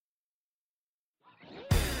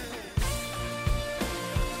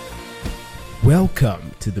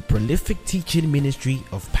Welcome to the prolific teaching ministry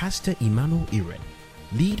of Pastor Emmanuel Iren,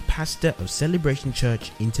 lead pastor of Celebration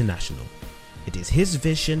Church International. It is his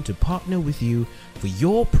vision to partner with you for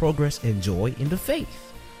your progress and joy in the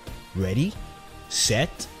faith. Ready,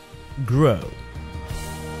 set, grow.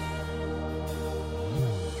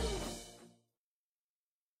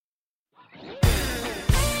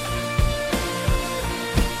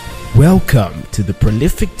 Welcome to the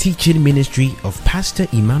prolific teaching ministry of Pastor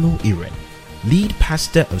Emmanuel Iren, lead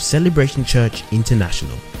pastor of Celebration Church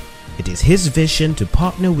International. It is his vision to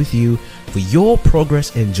partner with you for your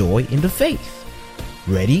progress and joy in the faith.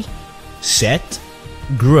 Ready, set,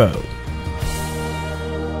 grow.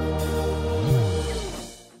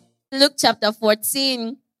 Luke chapter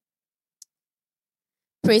 14.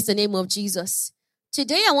 Praise the name of Jesus.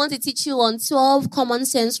 Today I want to teach you on 12 common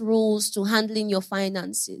sense rules to handling your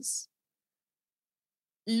finances.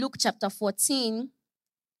 Luke chapter 14.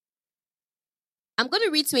 I'm going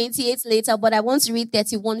to read 28 later, but I want to read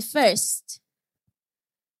 31 first.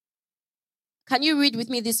 Can you read with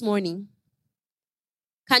me this morning?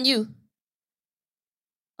 Can you?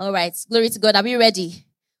 All right. Glory to God. Are we ready?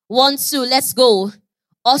 1, 2, let's go.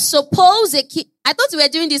 Or suppose a king. I thought we were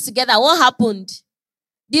doing this together. What happened?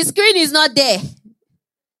 The screen is not there.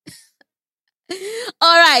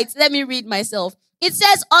 All right. Let me read myself. It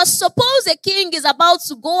says, or suppose a king is about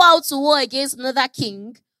to go out to war against another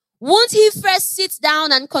king. Won't he first sit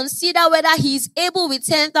down and consider whether he is able with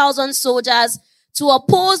 10,000 soldiers to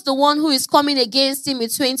oppose the one who is coming against him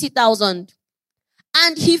with 20,000?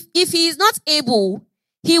 And if he is not able,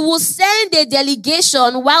 he will send a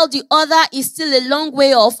delegation while the other is still a long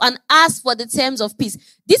way off and ask for the terms of peace.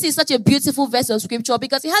 This is such a beautiful verse of scripture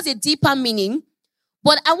because it has a deeper meaning.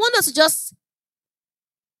 But I want us to just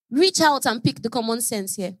reach out and pick the common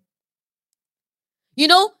sense here. You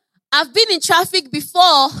know, I've been in traffic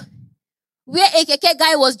before where a keke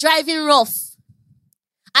guy was driving rough.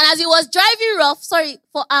 And as he was driving rough, sorry,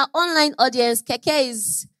 for our online audience, keke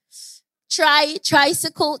is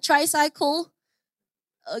tricycle.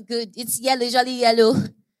 Oh, good. It's yellow, usually yellow.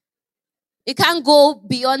 It can't go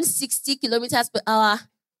beyond 60 kilometers per hour,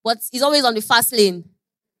 but it's always on the fast lane.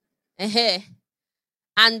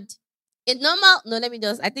 And in normal,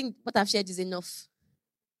 I think what I've shared is enough.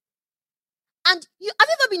 And have you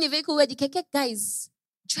ever been in a vehicle where the keke guy is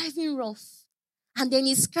driving rough and then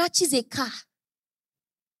he scratches a car?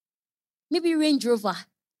 Maybe Range Rover,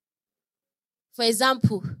 for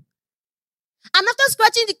example. And after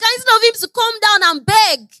scratching the car, instead of him to come down and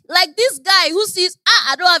beg, like this guy who says,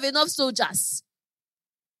 I don't have enough soldiers.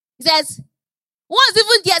 He says, once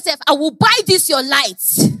even DSF, I will buy this your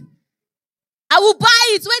lights. I will buy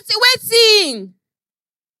it. Waiting.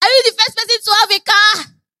 Are you the first person to have a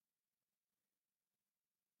car?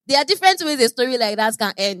 There are different ways a story like that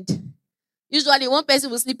can end. Usually one person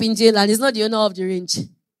will sleep in jail and is not the owner of the range. And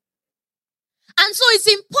so it's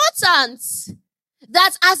important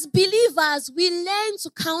that as believers, we learn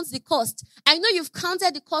to count the cost. I know you've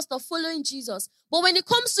counted the cost of following Jesus, but when it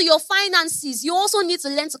comes to your finances, you also need to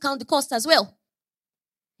learn to count the cost as well.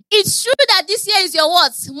 It's true that this year is your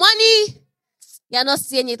what? Money. You're not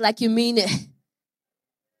saying it like you mean it.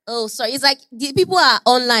 Oh, sorry. It's like the people are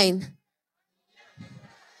online.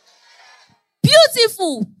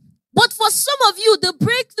 Beautiful. But for some of you, the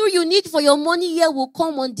breakthrough you need for your money year will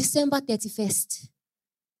come on December 31st.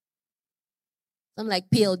 I'm like,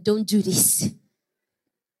 Pale, don't do this.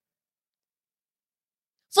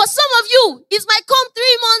 For some of you, it might come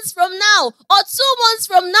 3 months from now or 2 months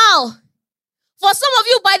from now. For some of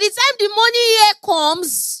you, by the time the money year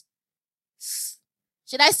comes,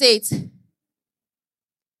 should I say it?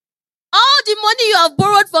 All the money you have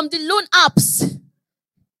borrowed from the loan apps,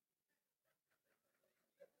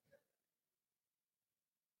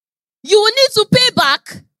 you will need to pay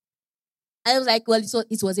back. I was like, well,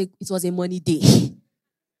 it was a money day.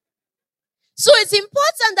 So it's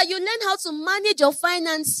important that you learn how to manage your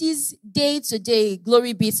finances day to day.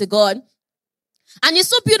 Glory be to God. And it's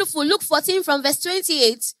so beautiful. Luke 14 from verse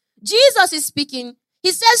 28. Jesus is speaking.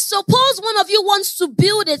 He says, suppose one of you wants to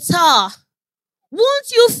build a tower.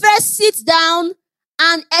 Won't you first sit down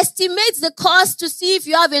and estimate the cost to see if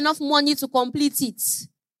you have enough money to complete it?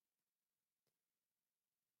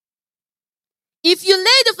 If you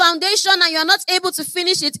lay the foundation and you're not able to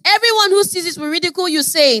finish it, everyone who sees it will ridicule you,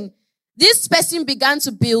 saying, this person began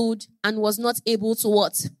to build and was not able to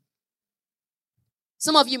what?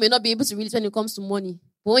 Some of you may not be able to read it when it comes to money.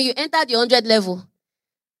 But when you enter the 100 level,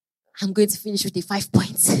 I'm going to finish with a 5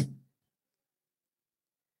 points.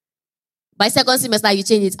 By second semester, you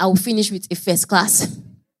change it. I will finish with a first class.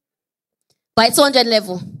 By 200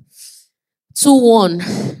 level,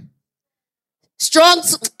 2-1. Strong.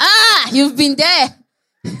 You've been there.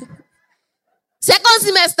 Second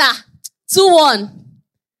semester, 2-1.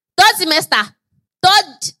 Third semester,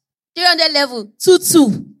 third 300 level,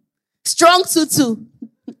 2-2. Strong 2-2.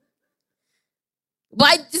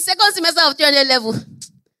 By the second semester of 300 level,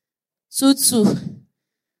 2-2.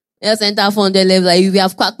 Let's enter 400 level. If we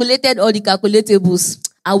have calculated all the calculatables,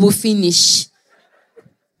 I will finish.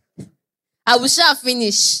 I will shall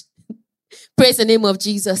finish. Praise the name of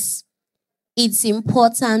Jesus. It's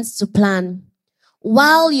important to plan.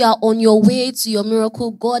 While you are on your way to your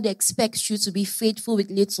miracle, God expects you to be faithful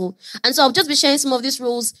with little. And so I'll just be sharing some of these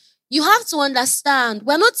rules. You have to understand,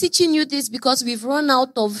 we're not teaching you this because we've run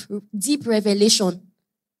out of deep revelation.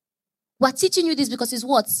 We're teaching you this because it's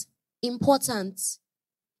what? Important.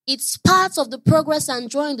 It's part of the progress and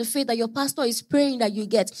joy in the faith that your pastor is praying that you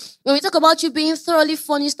get. When we talk about you being thoroughly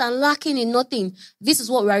furnished and lacking in nothing, this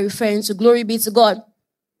is what we're referring to. Glory be to God.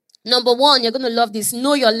 Number 1, you're going to love this.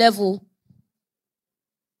 Know your level.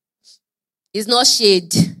 It's not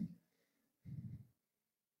shade.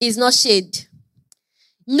 It's not shade.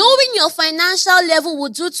 Knowing your financial level will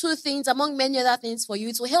do 2 things among many other things for you.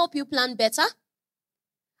 It will help you plan better.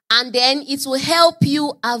 And then it will help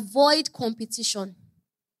you avoid competition.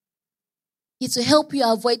 It will help you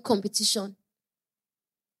avoid competition.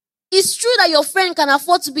 It's true that your friend can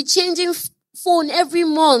afford to be changing phone every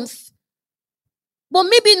month. But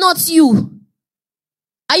maybe not you.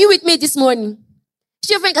 Are you with me this morning?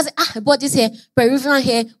 Your friend can say, I bought this hair, Peruvian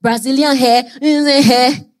hair, Brazilian hair,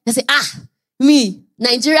 hair. I say, me,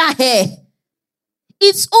 Nigeria hair.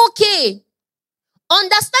 It's okay.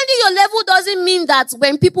 Understanding your level doesn't mean that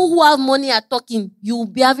when people who have money are talking, you will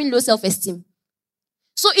be having low self-esteem.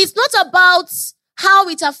 So it's not about how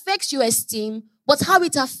it affects your esteem, but how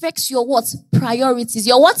it affects your what? Priorities.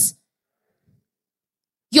 Your what?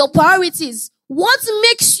 Your priorities. What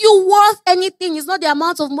makes you worth anything is not the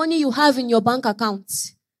amount of money you have in your bank account.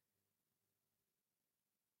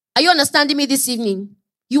 Are you understanding me this evening?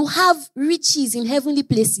 You have riches in heavenly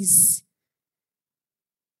places.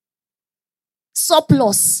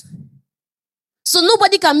 Surplus. So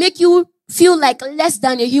nobody can make you feel like less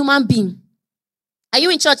than a human being. Are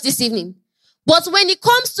you in church this evening? But when it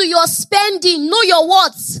comes to your spending, know your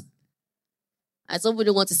what? Somebody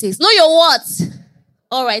want to say this. Know your what?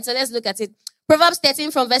 All right, so let's look at it. Proverbs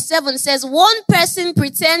 13 from verse 7 says, one person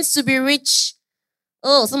pretends to be rich.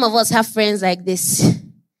 Oh, some of us have friends like this.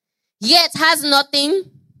 Yet has nothing.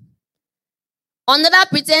 Another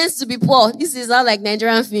pretends to be poor. This is not like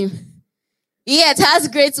Nigerian film. Yet has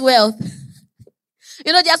great wealth.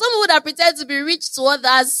 There are some people that pretend to be rich to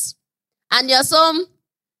others. And there are some,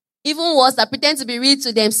 even worse, that pretend to be rich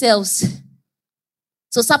to themselves.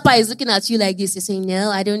 So Sapa is looking at you like this. You're saying, no,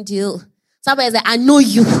 I don't deal. Sapa is like, I know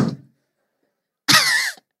you.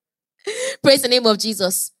 Praise the name of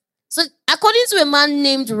Jesus. So, according to a man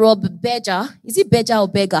named Rob Berger, is it Berger or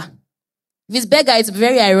Beggar? If it's Beggar, it's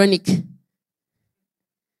very ironic.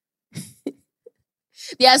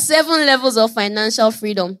 There are 7 levels of financial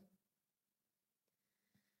freedom.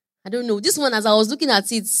 I don't know. This one, as I was looking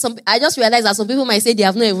at it, I just realized that some people might say they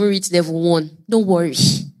have not even reached level 1. Don't worry.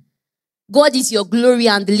 God is your glory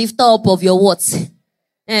and the lifter up of your what?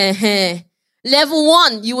 Level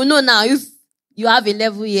 1, you will know now if you have a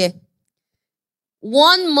level here.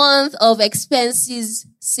 1 month of expenses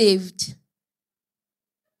saved.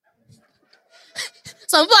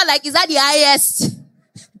 Some people are like, is that the highest?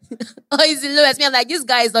 Or is it lowest? Me, I'm like, this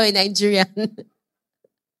guy is not a Nigerian.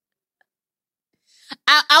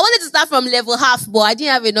 I wanted to start from level half, but I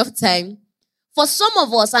didn't have enough time. For some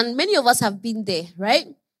of us, and many of us have been there, right?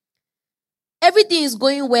 Everything is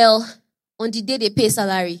going well on the day they pay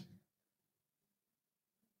salary.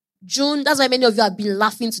 June, that's why many of you have been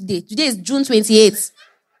laughing today. Today is June 28th.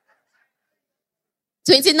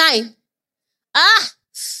 29.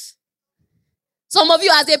 Some of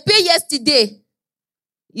you, as they pay yesterday,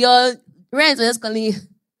 your rent was just calling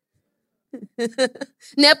you.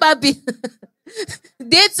 NEPA bill.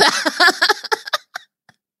 Data.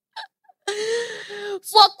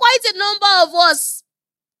 For quite a number of us,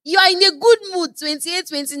 you are in a good mood, 28,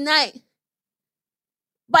 29.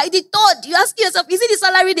 By the 3rd, you ask yourself, is it the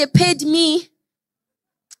salary they paid me?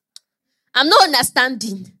 I'm not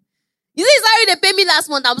understanding. Is it the salary they paid me last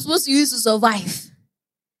month I'm supposed to use to survive?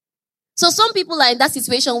 So some people are in that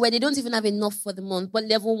situation where they don't even have enough for the month. But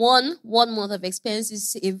level 1, 1 month of expenses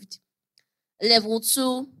saved. Level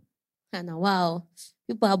 2, and wow,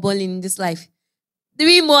 people are balling in this life.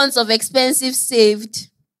 3 months of expenses saved.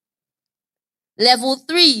 Level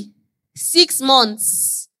 3, 6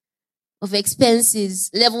 months of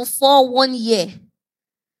expenses. Level 4, 1 year.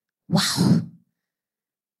 Wow.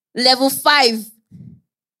 Level 5,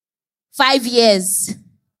 5 years.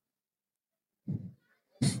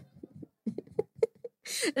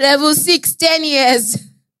 Level 6, 10 years.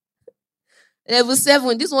 Level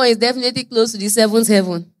 7, this one is definitely close to the 7th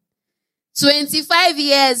heaven. 25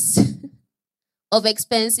 years of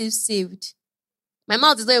expenses saved. My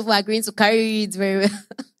mouth is not even agreeing to carry it very well.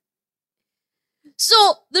 So,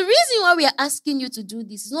 the reason why we are asking you to do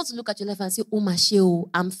this is not to look at your life and say, oh,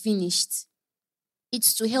 Masheo, I'm finished.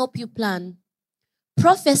 It's to help you plan.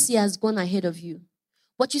 Prophecy has gone ahead of you.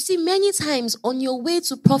 But you see, many times on your way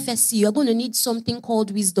to prophecy, you're going to need something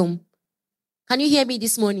called wisdom. Can you hear me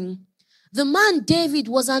this morning? The man David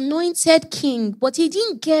was anointed king, but he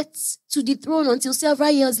didn't get to the throne until several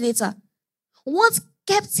years later. What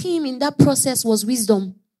kept him in that process was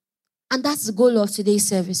wisdom. And that's the goal of today's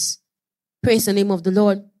service. Praise the name of the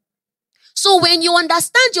Lord. So when you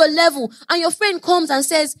understand your level and your friend comes and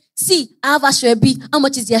says, see, I have a Ashwebi. How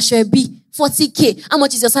much is the Ashwebi? 40K. How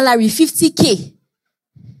much is your salary? 50K.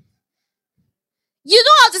 You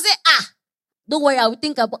don't have to say, don't worry, I will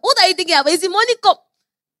think about. What are you thinking about? Is the money come?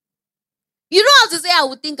 You don't have to say, I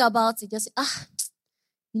will think about it. Just say,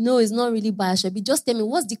 it's not really by Ashwebi. Just tell me,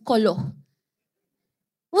 what's the color?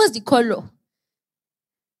 What's the color?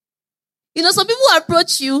 Some people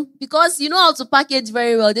approach you because you know how to package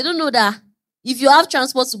very well. They don't know that if you have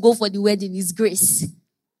transport to go for the wedding, it's grace. And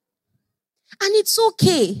it's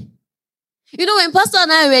okay. When Pastor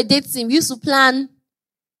and I were dating, we used to plan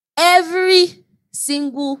every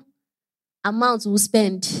single amount we'll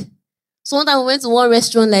spend. So one time we went to one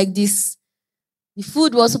restaurant like this. The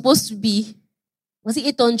food was supposed to be, was it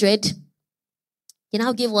 800? He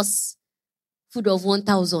now gave us food of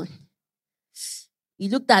 1,000. He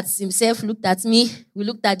looked at himself, looked at me. We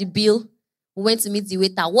looked at the bill. We went to meet the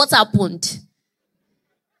waiter. What happened?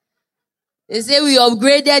 They said, we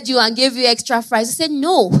upgraded you and gave you extra fries. I said,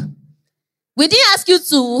 no. We didn't ask you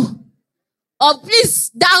to. Please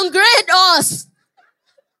downgrade us.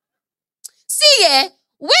 See,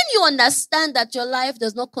 when you understand that your life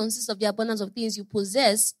does not consist of the abundance of things you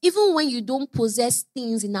possess, even when you don't possess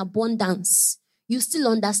things in abundance, you still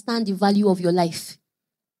understand the value of your life.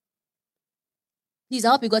 Please,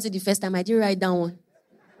 I hope you got it the first time. I didn't write down one.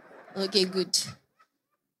 Okay, good.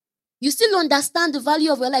 You still understand the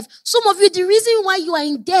value of your life. Some of you, the reason why you are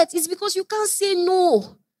in debt is because you can't say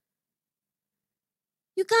no.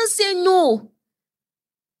 You can't say no.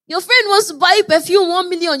 Your friend wants to buy perfume 1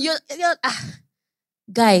 million.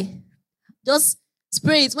 Guy, just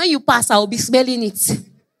spray it. When you pass, I will be smelling it.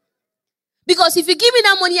 Because if you give me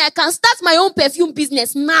that money, I can start my own perfume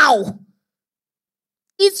business now.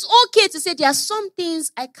 It's okay to say there are some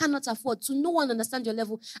things I cannot afford. To know and understand your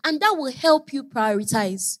level. And that will help you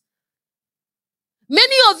prioritize.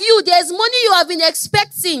 Many of you, there's money you have been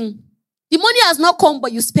expecting. The money has not come,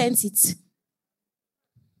 but you spent it.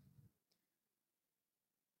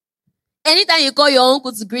 Anytime you call your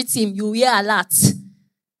uncle to greet him, you hear a lot.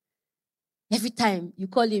 Every time you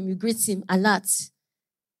call him, you greet him a lot.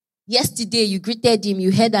 Yesterday, you greeted him,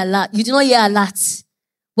 you heard a lot. You did not hear a lot.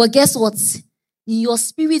 But guess what? In your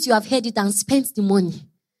spirit, you have heard it and spent the money.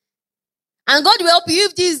 And God will help you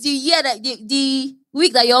if this is the year, that the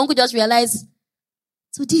week that your uncle just realized,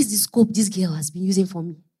 so this is the scope this girl has been using for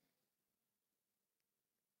me.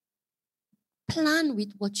 Plan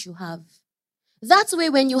with what you have. That way,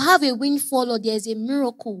 when you have a windfall or there's a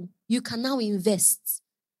miracle, you can now invest.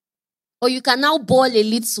 Or you can now ball a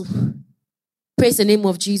little. Praise the name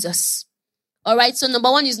of Jesus. All right, so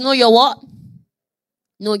number 1 is know your what?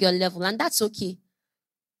 Know your level. And that's okay.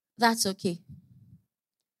 That's okay.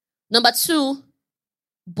 Number 2,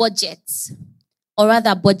 budget. Or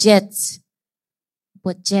rather, budget.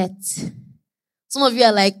 Budget. Some of you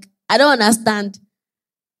are like, I don't understand.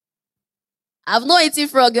 I've not eaten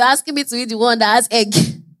frog. You're asking me to eat the one that has egg.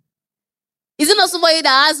 Is it not somebody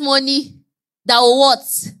that has money that will what?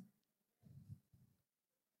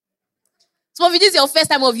 Some of you, this is your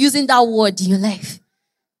first time of using that word in your life.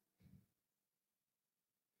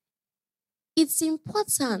 It's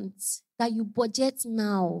important that you budget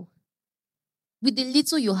now with the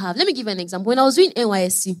little you have. Let me give you an example. When I was doing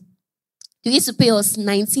NYSC, they used to pay us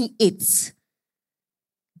 19.8.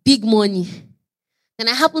 Big money. And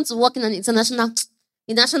I happened to work in an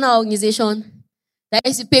international organization that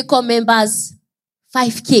used to pay core members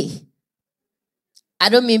 5K. I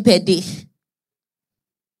don't mean per day.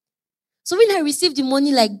 So when I received the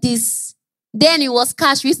money like this, then it was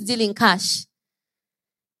cash. We used to deal in cash.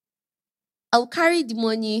 I'll carry the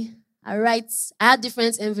money. I had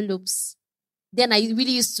different envelopes. Then I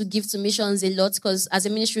really used to give to missions a lot because as a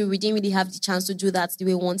ministry, we didn't really have the chance to do that the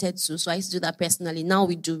way we wanted to. So I used to do that personally. Now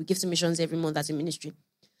we do. We give to missions every month as a ministry.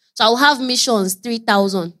 So I'll have missions,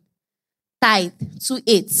 3,000. tithe,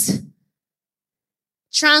 2/8.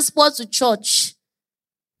 Transport to church,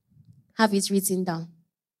 have it written down.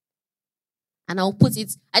 And I'll put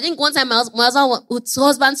it. I think one time my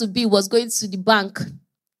husband-to-be was going to the bank.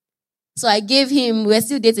 So I gave him, we're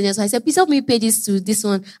still dating, so I said, please help me pay this to this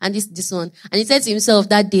one and this one. And he said to himself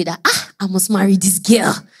that day that, I must marry this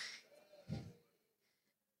girl.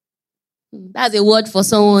 That's a word for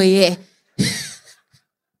someone here.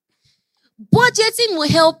 Budgeting will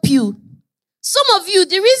help you. Some of you,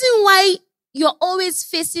 the reason why you're always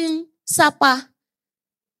facing SAPA,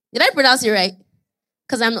 did I pronounce it right?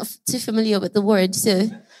 Because I'm not too familiar with the word, so.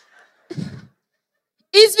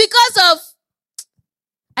 It's because of,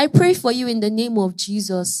 I pray for you in the name of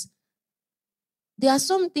Jesus. There are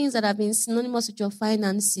some things that have been synonymous with your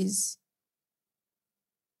finances.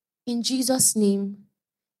 In Jesus' name,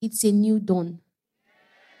 it's a new dawn.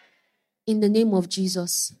 In the name of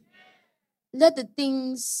Jesus. Let the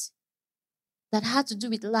things that had to do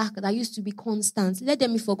with lack, that used to be constant, let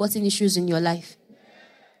them be forgotten issues in your life.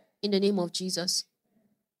 In the name of Jesus.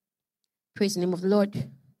 Praise the name of the Lord.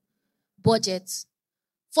 Budget.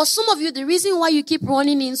 For some of you, the reason why you keep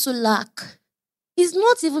running into lack is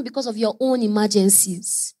not even because of your own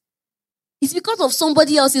emergencies. It's because of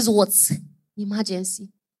somebody else's what? Emergency.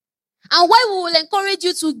 And why we will encourage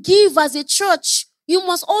you to give as a church, you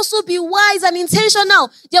must also be wise and intentional.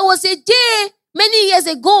 There was a day many years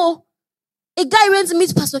ago, a guy went to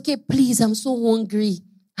meet Pastor K. Please, I'm so hungry.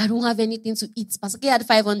 I don't have anything to eat. Pastor K had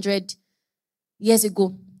 500 years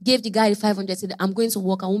ago. Gave the guy the 500. Said, I'm going to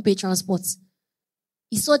work. I won't pay transport.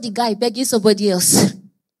 He saw the guy begging somebody else.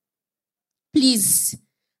 Please.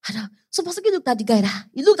 So Pastor K looked at the guy.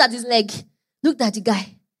 He looked at his leg. Looked at the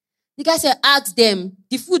guy. The guy said, ask them.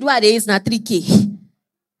 The food where they is now 3K.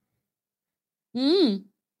 And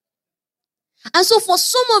so for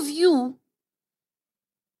some of you,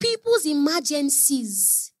 people's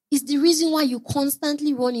emergencies is the reason why you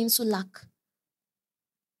constantly run into lack.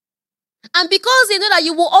 And because they know that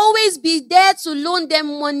you will always be there to loan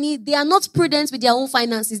them money, they are not prudent with their own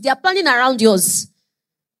finances. They are planning around yours.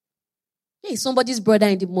 Hey, somebody's brother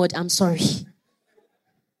in the mud, I'm sorry.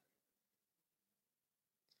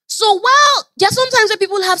 So while there are sometimes when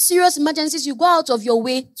people have serious emergencies, you go out of your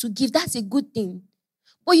way to give. That's a good thing.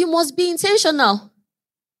 But you must be intentional.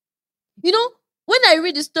 You know, when I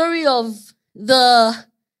read the story of the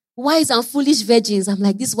wise and foolish virgins, I'm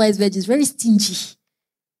like, this wise virgin is very stingy.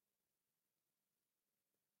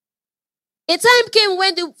 A time came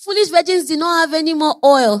when the foolish virgins did not have any more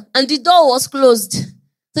oil and the door was closed.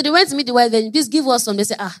 So they went to meet the wise virgin. Please give us some. They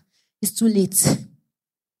said, it's too late.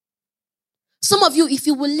 Some of you, if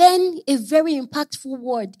you will learn a very impactful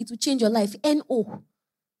word, it will change your life. N-O.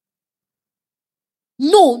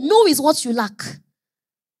 No is what you lack.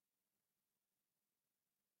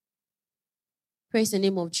 Praise the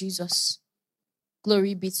name of Jesus.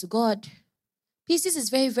 Glory be to God. Please, this is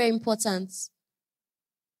very, very important.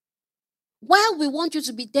 While we want you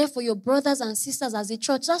to be there for your brothers and sisters as a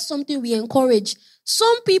church, that's something we encourage.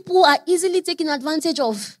 Some people are easily taken advantage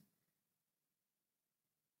of.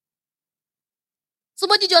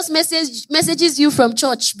 Somebody just messages you from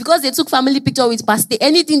church because they took family picture with pastor.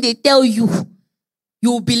 Anything they tell you,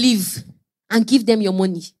 you will believe and give them your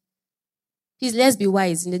money. Please, let's be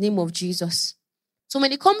wise in the name of Jesus. So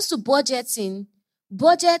when it comes to budgeting,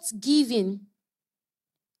 budget giving,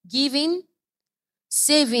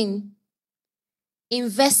 saving,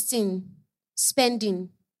 investing, spending.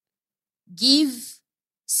 Give,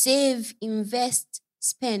 save, invest,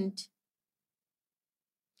 spend.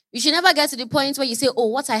 You should never get to the point where you say,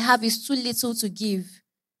 what I have is too little to give.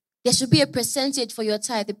 There should be a percentage for your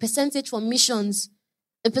tithe, a percentage for missions,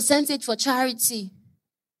 a percentage for charity.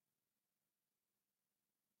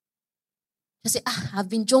 You say, I've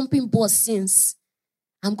been jumping boats since.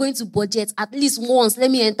 I'm going to budget at least once.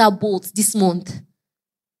 Let me enter boat this month.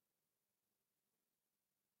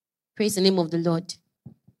 Praise the name of the Lord.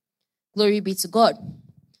 Glory be to God.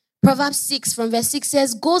 Proverbs 6 from verse 6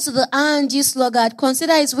 says, go to the iron, ye sluggard,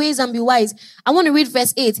 consider his ways and be wise. I want to read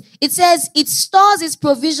verse 8. It says, it stores its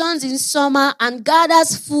provisions in summer and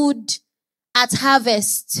gathers food at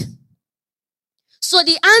harvest. So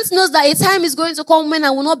the ant knows that a time is going to come when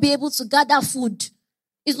I will not be able to gather food.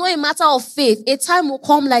 It's not a matter of faith. A time will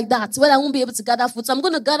come like that when I won't be able to gather food. So I'm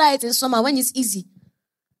going to gather it in summer when it's easy.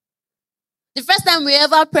 The first time we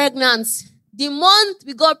ever pregnant, the month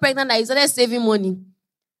we got pregnant, I started saving money.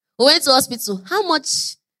 We went to hospital. How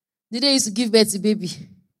much did they used to give birth to baby?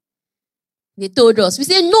 They told us. We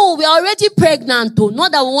said, no, we are already pregnant, though.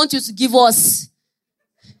 Not that we want you to give us.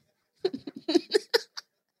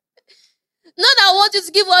 Not that I want you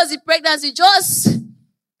to give us the pregnancy. Just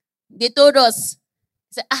They told us,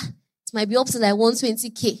 they said, it might be up to like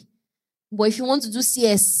 120K. But if you want to do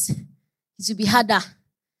CS, it will be harder.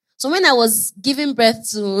 So when I was giving birth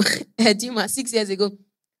to Edima 6 years ago,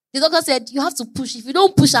 the doctor said, you have to push. If you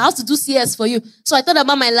don't push, I have to do CS for you. So I thought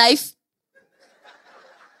about my life.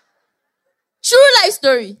 True life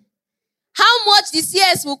story. How much the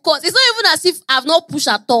CS will cost. It's not even as if I've not pushed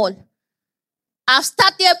at all. I've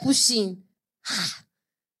started pushing.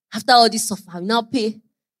 After all this stuff, I will now pay.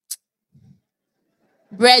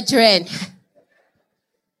 Brethren.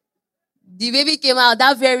 The baby came out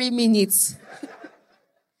that very minute.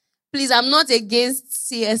 Please, I'm not against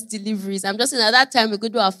CS deliveries. I'm just saying at that time we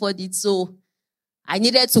couldn't afford it, so I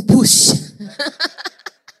needed to push.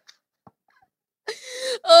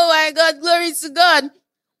 Oh my God, glory to God.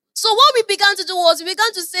 So what we began to do was we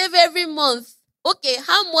began to save every month. Okay,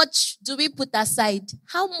 how much do we put aside?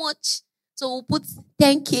 How much? So we'll put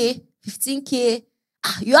 10K, 15K.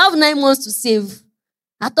 You have 9 months to save.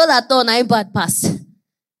 At all, 9 bad pass.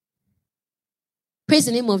 Praise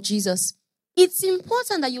the name of Jesus. It's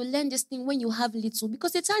important that you learn this thing when you have little,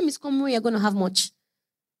 because the time is coming when you're going to have much.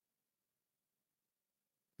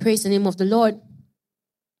 Praise the name of the Lord.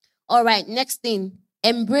 All right, next thing.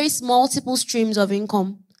 Embrace multiple streams of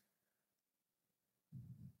income.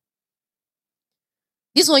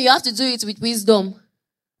 This one, you have to do it with wisdom.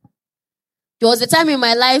 There was a time in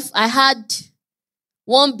my life I had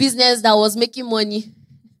one business that was making money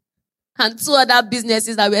and 2 other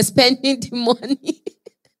businesses that were spending the money.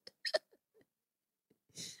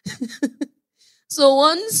 So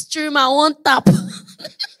one stream and one tap.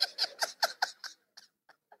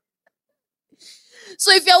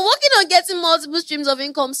 So if you're working on getting multiple streams of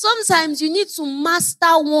income, sometimes you need to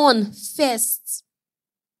master one first.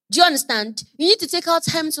 Do you understand? You need to take out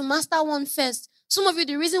time to master one first. Some of you,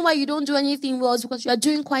 the reason why you don't do anything well is because you are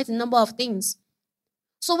doing quite a number of things.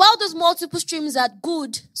 So while those multiple streams are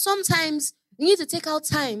good, sometimes you need to take out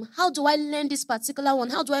time. How do I learn this particular one?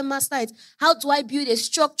 How do I master it? How do I build a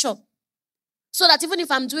structure? So that even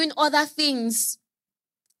if I'm doing other things,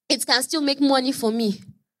 it can still make money for me.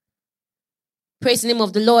 Praise the name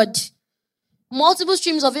of the Lord. Multiple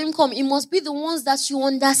streams of income, it must be the ones that you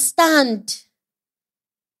understand.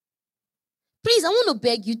 Please, I want to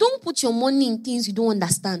beg you, don't put your money in things you don't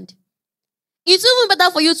understand. It's even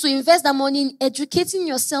better for you to invest that money in educating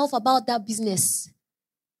yourself about that business.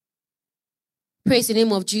 Praise the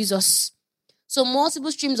name of Jesus. So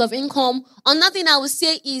multiple streams of income. Another thing I would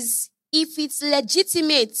say is, if it's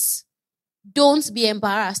legitimate, don't be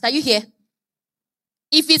embarrassed. Are you here?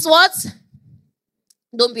 If it's what?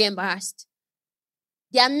 Don't be embarrassed.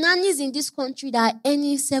 There are nannies in this country that are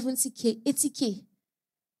earning 70K, 80K.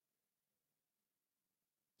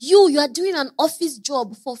 You are doing an office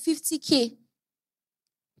job for 50K.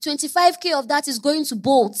 25K of that is going to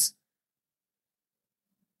Bolt.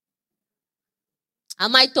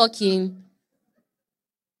 Am I talking?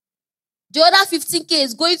 The other 15K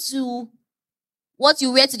is going to what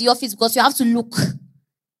you wear to the office because you have to look.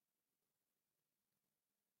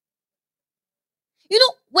 You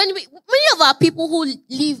know, many of our people who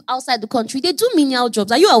live outside the country, they do menial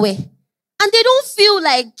jobs. Are you aware? And they don't feel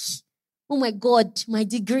like, oh my God, my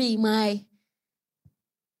degree, There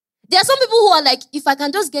are some people who are like, if I can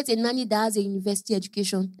just get a nanny that has a university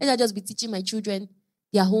education, let her just be teaching my children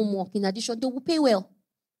their homework. In addition, they will pay well.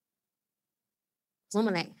 So I'm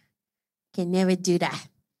like, can never do that.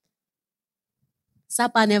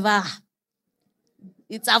 Sapa never.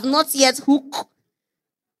 It have not yet hooked.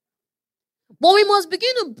 But we must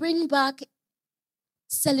begin to bring back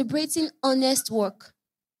celebrating honest work.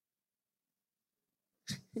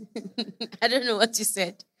 I don't know what you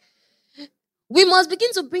said. We must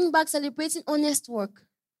begin to bring back celebrating honest work.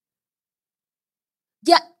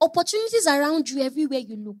 There are opportunities around you everywhere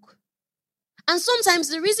you look. And sometimes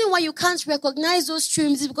the reason why you can't recognize those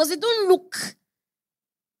streams is because they don't look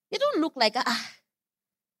like,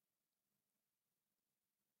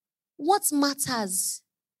 What matters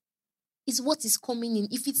is what is coming in.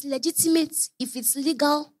 If it's legitimate, if it's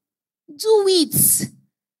legal, do it.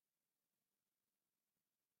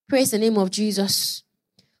 Praise the name of Jesus.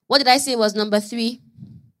 What did I say was number 3?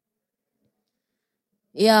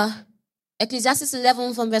 Yeah. Ecclesiastes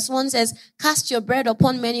 11 from verse 1 says, cast your bread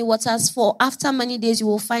upon many waters, for after many days you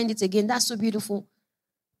will find it again. That's so beautiful.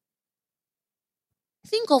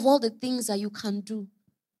 Think of all the things that you can do.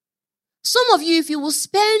 Some of you, if you will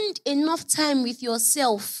spend enough time with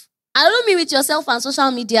yourself, I don't mean with yourself on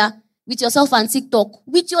social media, with yourself on TikTok,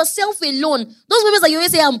 with yourself alone. Those moments that you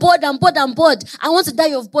always say, I'm bored. I want to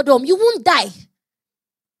die of boredom. You won't die.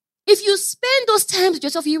 If you spend those times with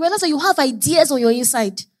yourself, you realize that you have ideas on your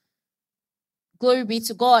inside. Glory be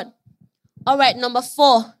to God. All right, number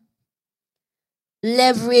 4.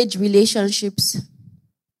 Leverage relationships.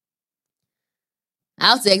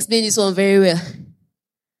 I have to explain this one very well.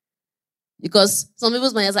 Because some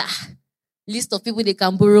people's mind is like, list of people they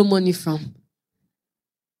can borrow money from.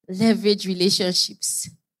 Leverage relationships.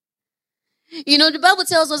 You know, the Bible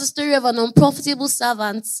tells us the story of an unprofitable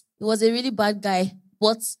servant. He was a really bad guy.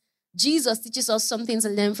 But Jesus teaches us something to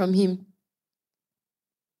learn from him.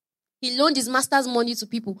 He loaned his master's money to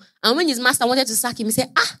people. And when his master wanted to sack him, he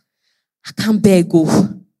said, I can't bear go.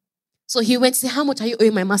 So he went to say, how much are you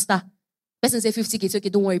owing my master? Person said 50K. It's okay,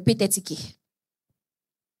 don't worry, pay 30K.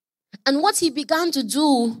 And what he began to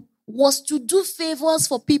do was to do favors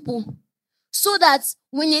for people. So that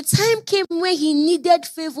when a time came where he needed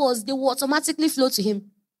favors, they would automatically flow to him.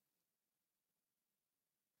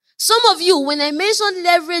 Some of you, when I mentioned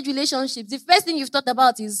leverage relationships, the first thing you've thought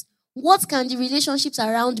about is, what can the relationships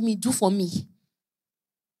around me do for me?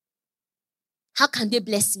 How can they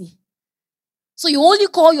bless me? So you only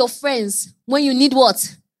call your friends when you need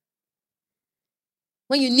what?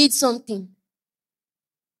 When you need something.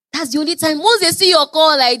 That's the only time. Once they see your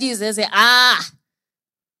call like this, they say,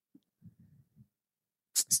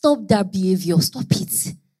 stop that behavior. Stop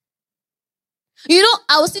it. You know,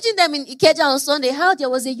 I was teaching them in Ikeja on Sunday how there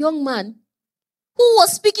was a young man who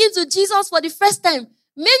was speaking to Jesus for the first time.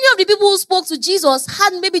 Many of the people who spoke to Jesus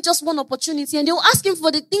had maybe just one opportunity, and they were asking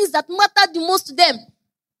for the things that mattered the most to them.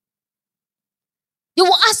 They were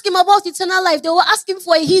asking about eternal life. They were asking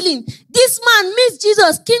for a healing. This man meets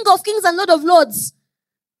Jesus, King of Kings and Lord of Lords.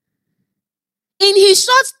 In his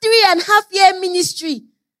short 3.5-year ministry, he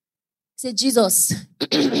said, Jesus, I've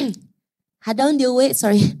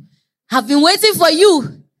been waiting for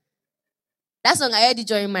you. That song I heard it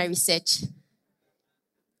during my research.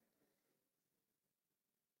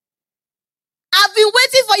 I've been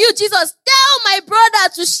waiting for you, Jesus. Tell my brother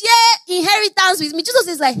to share inheritance with me. Jesus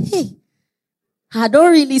is like, hey, I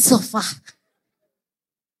don't really suffer.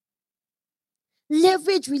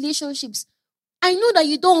 Leverage relationships. I know that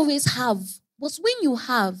you don't always have, but when you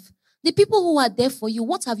have, the people who are there for you,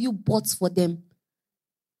 what have you bought for them?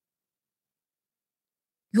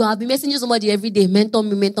 You have been messaging somebody every day, mentor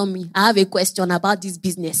me. I have a question about this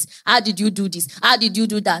business. How did you do this? How did you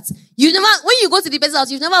do that? You never, when you go to the person's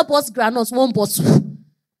house, you've never bought granules, one bottle.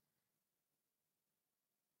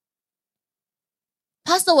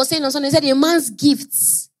 Pastor was saying on Sunday, he said, a man's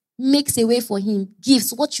gifts makes a way for him.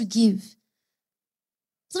 Gifts, what you give.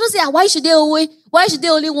 So don't say, why should they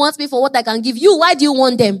only want me for what I can give you? Why do you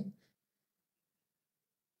want them?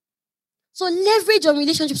 So leverage on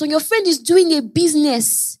relationships. When your friend is doing a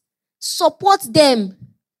business, support them.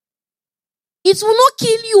 It will not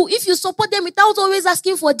kill you if you support them without always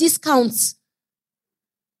asking for discounts.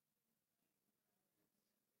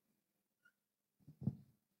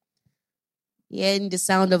 Hearing the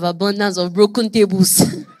sound of abundance of broken tables.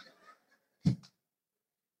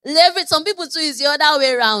 Leverage. Some people too is the other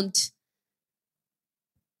way around.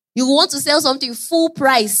 You want to sell something full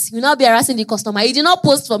price. You'll not be harassing the customer. You did not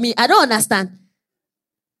post for me. I don't understand.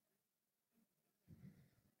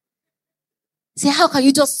 Say, how can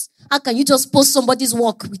you just post somebody's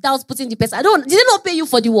work without putting the person? Did they not pay you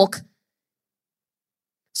for the work?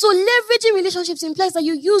 So leveraging relationships implies that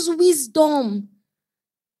you use wisdom.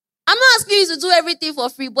 I'm not asking you to do everything for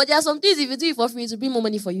free, but there are some things if you do it for free, it will bring more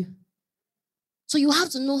money for you. So you have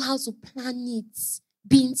to know how to plan it.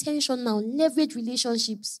 Be intentional. Leverage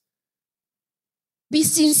relationships. Be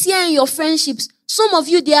sincere in your friendships. Some of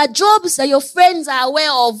you, there are jobs that your friends are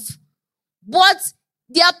aware of, but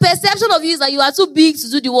their perception of you is that you are too big to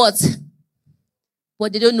do the what?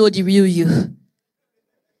 But they don't know the real you.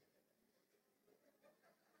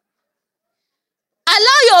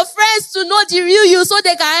 Allow your friends to know the real you so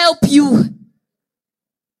they can help you.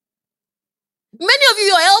 Many of you,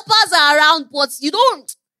 your helpers are around, but they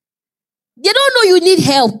don't know you need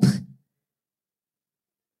help.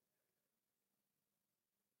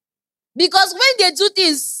 Because when they do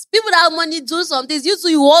things, people that have money do some things,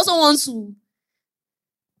 you also want to.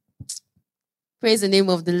 Praise the name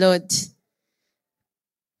of the Lord.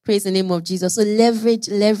 Praise the name of Jesus. So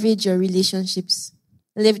leverage your relationships.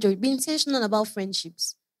 Be intentional about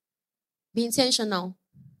friendships. Be intentional.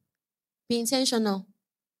 Be intentional.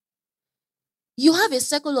 You have a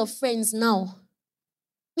circle of friends now.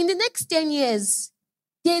 In the next 10 years,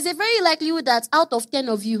 there is a very likelihood that out of 10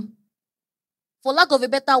 of you, for lack of a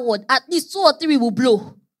better word, at least 2 or 3 will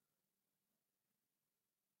blow.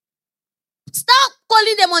 Start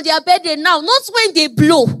calling them on their birthday now, not when they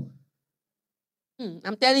blow.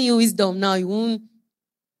 I'm telling you wisdom now. You won't.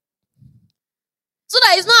 So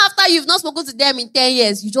that it's not after you've not spoken to them in 10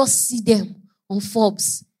 years, you just see them on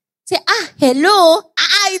Forbes. Say, hello.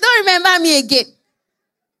 You don't remember me again.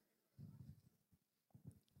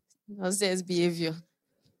 Nonsense behavior.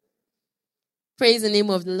 Praise the name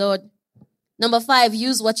of the Lord. Number 5,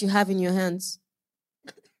 use what you have in your hands.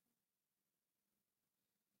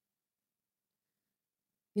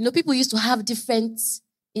 You know, people used to have different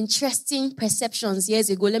interesting perceptions years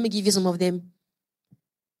ago. Let me give you some of them.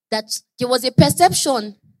 That there was a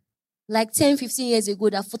perception like 10, 15 years ago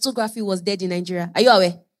that photography was dead in Nigeria. Are you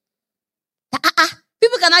aware?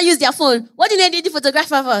 People cannot use their phone. What do they need the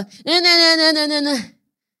photographer for? No.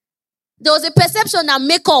 There was a perception that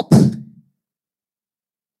makeup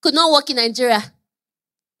could not work in Nigeria.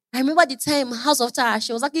 I remember the time House of Tara,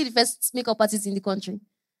 she was actually the first makeup artist in the country.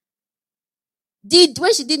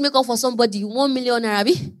 When she did makeup for somebody, 1 million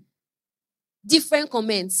Arabi, different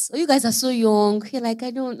comments. Oh, you guys are so young. You're like, I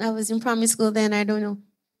was in primary school then, I don't know.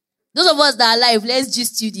 Those of us that are alive, let's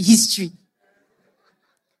just do the history.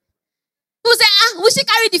 People say, will she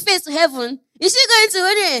carry the face to heaven? Is she going to?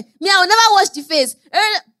 Me, I will never wash the face.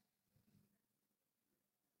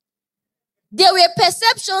 There were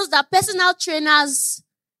perceptions that personal trainers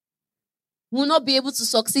will not be able to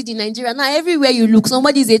succeed in Nigeria. Now, everywhere you look,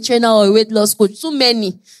 somebody is a trainer or a weight loss coach. Too many.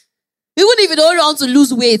 Even if you don't want to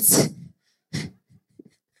lose weight.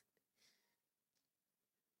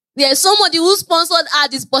 There's somebody who sponsored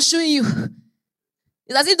ad is pursuing you.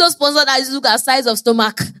 It's as if those sponsored ads look at size of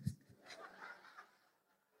stomach.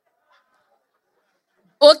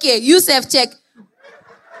 Okay, you self-check.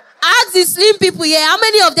 Ask the slim people here, how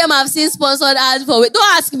many of them have seen sponsored ads for weight?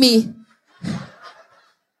 Don't ask me.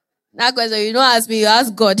 That question, you don't ask me, you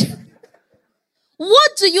ask God.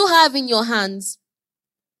 What do you have in your hands?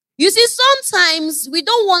 You see, sometimes we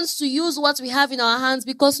don't want to use what we have in our hands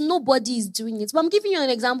because nobody is doing it. But I'm giving you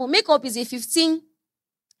an example. Makeup is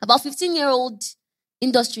about 15-year-old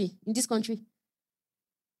industry in this country.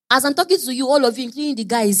 As I'm talking to you, all of you, including the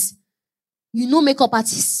guys, you know makeup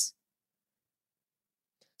artists.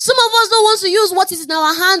 Some of us don't want to use what is in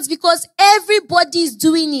our hands because everybody is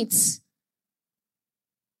doing it.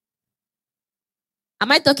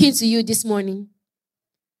 Am I talking to you this morning?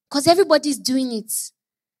 Because everybody is doing it.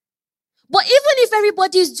 But even if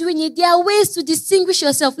everybody is doing it, there are ways to distinguish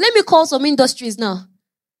yourself. Let me call some industries now.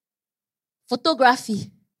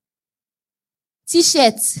 Photography,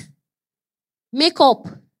 t-shirts, makeup.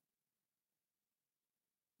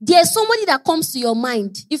 There's somebody that comes to your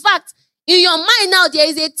mind. In fact, in your mind now, there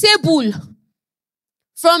is a table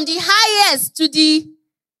from the highest to the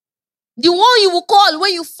one you will call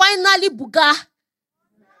when you finally buga.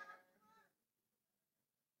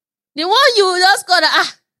 The one you will just call,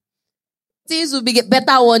 things will be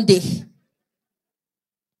better one day.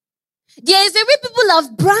 There is a way people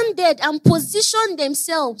have branded and positioned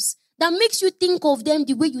themselves that makes you think of them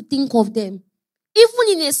the way you think of them. Even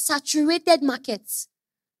in a saturated market.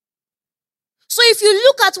 So if you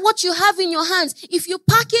look at what you have in your hands, if you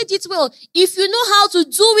package it well, if you know how to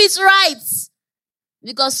do it right,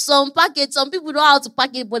 because some people know how to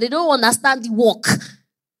package, but they don't understand the work.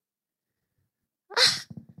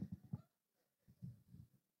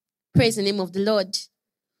 Praise the name of the Lord.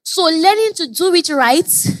 So learning to do it right,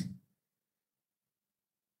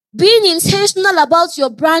 being intentional about your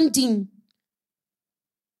branding.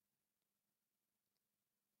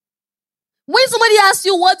 When somebody asks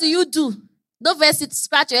you, what do you do? Don't first sit,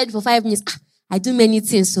 scratch your head for 5 minutes. I do many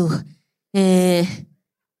things, so. So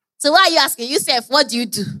why are you asking yourself, what do you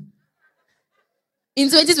do? In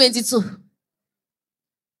 2022.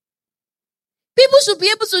 People should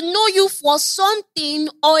be able to know you for something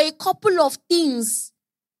or a couple of things.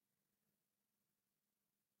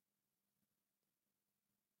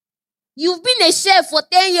 You've been a chef for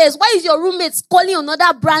 10 years. Why is your roommates calling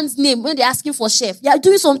another brand's name when they're asking for chef? You are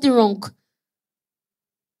doing something wrong.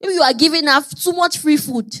 Maybe you are giving out too much free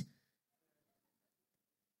food.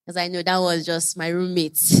 Because I know that was just my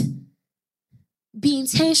roommate. Be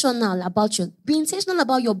intentional about your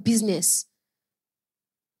business.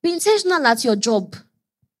 Be intentional at your job.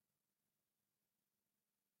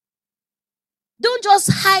 Don't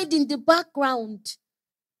just hide in the background.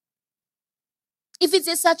 If it's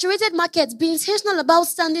a saturated market, be intentional about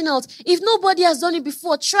standing out. If nobody has done it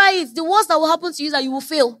before, try it. The worst that will happen to you is that you will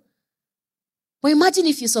fail. But imagine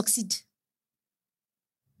if you succeed.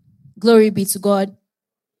 Glory be to God.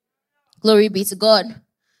 Glory be to God.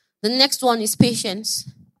 The next one is patience.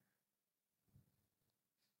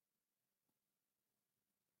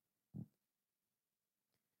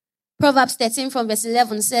 Proverbs 13 from verse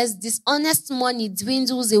 11 says, dishonest money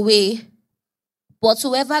dwindles away, but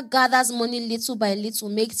whoever gathers money little by little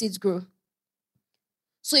makes it grow.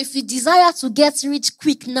 So if you desire to get rich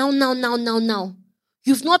quick, now,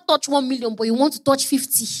 You've not touched 1 million, but you want to touch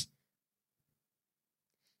 50.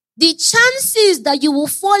 The chances that you will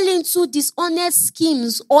fall into dishonest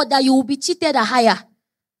schemes or that you will be cheated are higher.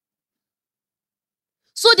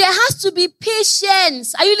 So there has to be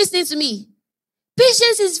patience. Are you listening to me?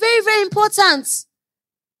 Patience is very, very important.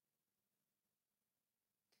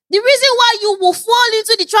 The reason why you will fall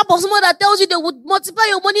into the trap of someone that tells you they would multiply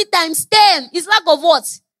your money times 10 is lack of what?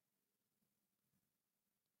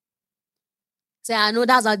 Say, I know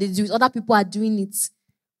that's how they do it. Other people are doing it.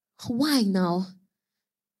 Why now?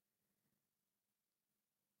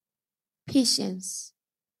 Patience.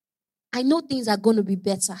 I know things are going to be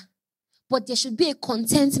better, but there should be a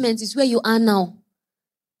contentment. It's where you are now.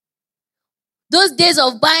 Those days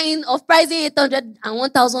of pricing 800 and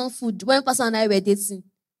 1,000 food when Pastor and I were dating.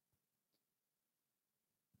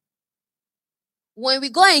 When we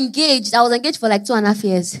got engaged, I was engaged for like 2.5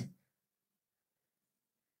 years.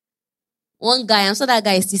 One guy, I'm sure that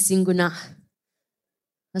guy is still single now,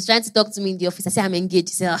 was trying to talk to me in the office. I said, I'm engaged.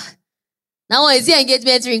 He said, now is the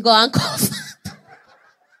engagement ring? Go and cough.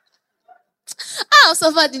 I've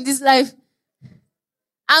suffered in this life.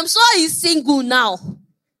 I'm sure he's single now.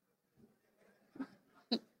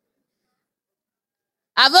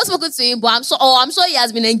 I've not spoken to him, but I'm sure he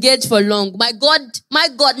has been engaged for long. My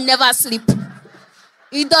God never sleep.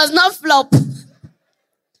 He does not flop.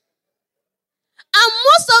 And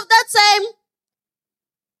most of that time,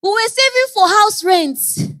 we were saving for house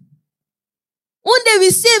rents. One day we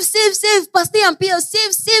save, Pastor and PL,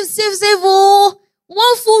 save. Oh,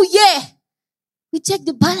 1 full year. We check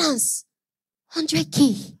the balance.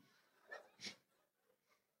 100K.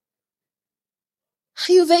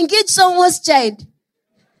 You've engaged someone's child.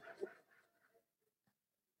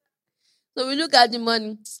 So we look at the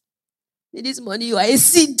money. This money, you are a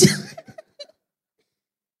seed.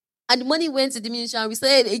 And the money went to the ministry and we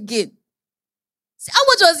started again. See, how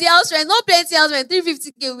much was the house rent? Not plenty house rent,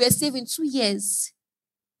 350K. We were saving 2 years.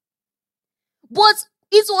 But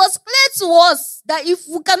it was clear to us that if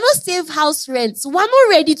we cannot save house rent, we're not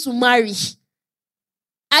ready to marry.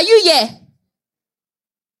 Are you here?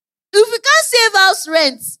 If we can't save house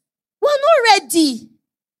rent, we're not ready.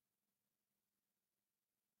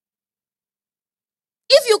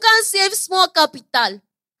 If you can't save small capital,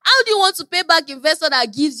 how do you want to pay back investor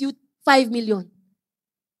that gives you 5 million?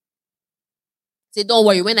 Say, don't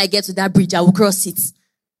worry, when I get to that bridge, I will cross it.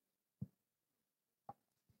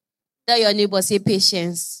 Tell your neighbor, say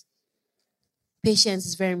patience. Patience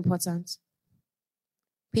is very important.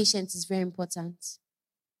 Patience is very important.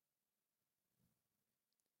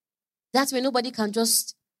 That's when nobody can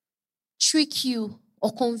just trick you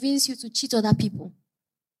or convince you to cheat other people.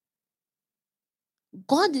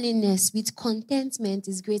 Godliness with contentment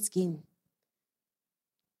is great gain.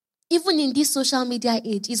 Even in this social media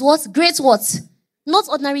age, is what? Great what? Not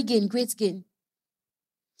ordinary gain, great gain.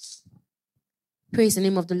 Praise the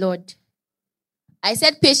name of the Lord. I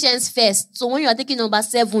said patience first. So when you are taking number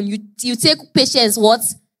 7, you take patience what?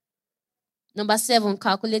 Number 7,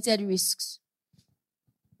 calculated risks.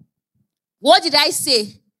 What did I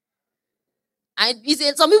say?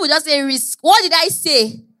 Some people just say risk. What did I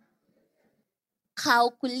say?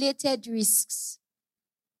 Calculated risks.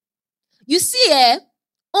 You see,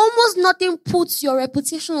 almost nothing puts your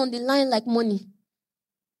reputation on the line like money.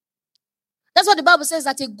 That's what the Bible says,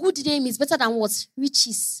 that a good name is better than what?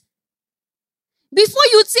 Riches. Before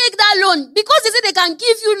you take that loan, because they say they can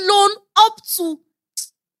give you loan up to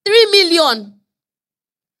 3 million,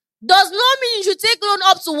 does not mean you should take loan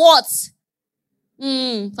up to what?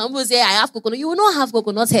 Some people say, I have coconut. You will not have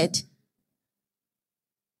coconut head.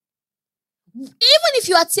 Even if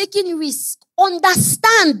you are taking risk,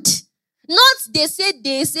 understand. Not they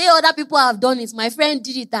say other people have done it. My friend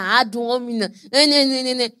did it and I don't mean.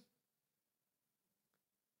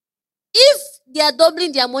 If they are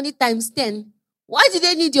doubling their money times 10, why do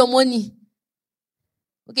they need your money?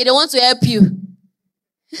 Okay, they want to help you.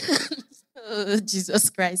 Oh, Jesus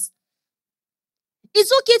Christ.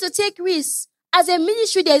 It's okay to take risks. As a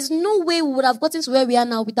ministry, there is no way we would have gotten to where we are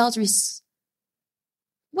now without risks.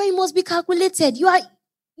 But it must be calculated. You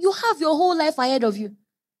have your whole life ahead of you.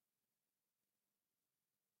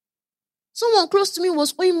 Someone close to me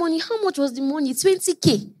was owing money. How much was the money?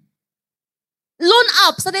 20K. Loan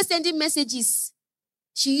app started sending messages.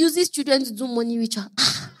 She uses children to do money ritual.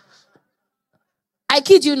 I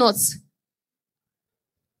kid you not.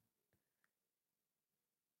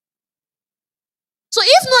 So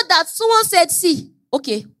if not that, someone said, see,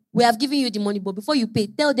 okay, we have given you the money, but before you pay,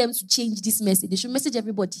 tell them to change this message. They should message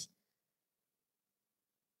everybody.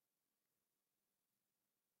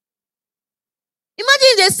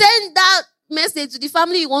 Imagine they send that message to the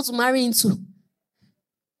family you want to marry into.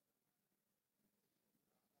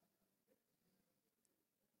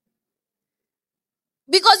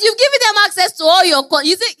 Because you've given them access to all your...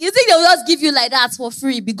 You think they'll just give you like that for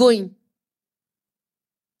free? Be going.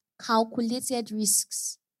 Calculated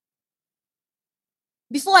risks.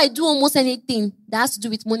 Before I do almost anything that has to do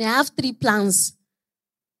with money, I have 3 plans.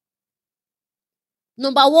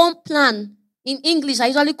 Number 1 plan, in English, I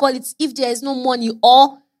usually call it if there is no money,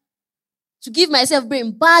 or to give myself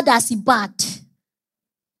brain, bad as it bad.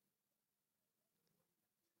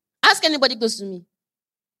 Ask anybody close to me.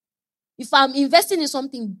 If I'm investing in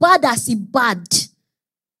something bad as it bad,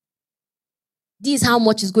 this is how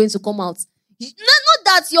much is going to come out. Not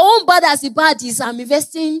that your own bad as it bad is I'm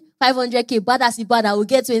investing 500k, bad as it bad, I will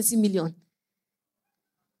get 20 million.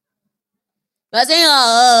 You're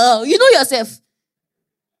saying, you know yourself.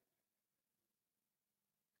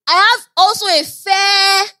 I have also a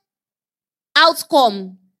fair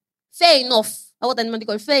outcome. Fair enough. What anybody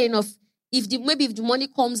call it? Fair enough. Maybe if the money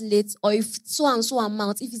comes late, or if so and so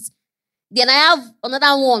amount, then I have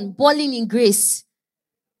another one, balling in grace.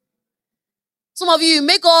 Some of you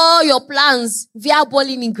make all your plans via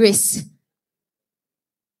balling in grace.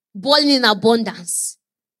 Balling in abundance.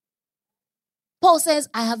 Paul says,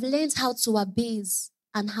 I have learned how to abase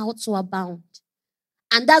and how to abound.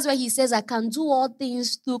 And that's why he says, I can do all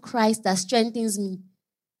things through Christ that strengthens me.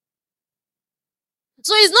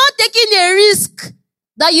 So he's not taking a risk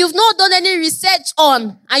that you've not done any research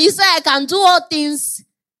on. And you say, I can do all things.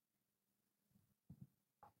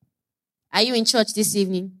 Are you in church this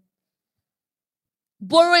evening?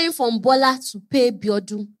 Borrowing from Bola to pay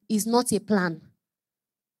Biodu is not a plan.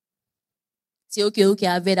 Say, okay,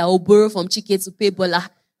 I've heard I will borrow from Chike to pay Bola.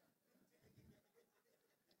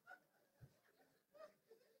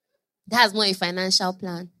 That's not a financial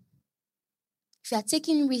plan. If you are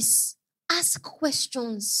taking risks, ask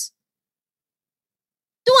questions.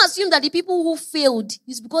 Don't assume that the people who failed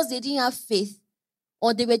is because they didn't have faith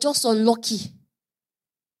or they were just unlucky.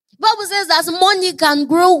 The Bible says that money can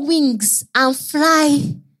grow wings and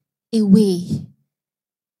fly away.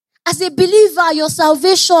 As a believer, your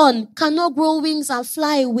salvation cannot grow wings and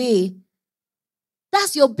fly away.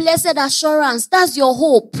 That's your blessed assurance. That's your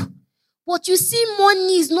hope. But you see,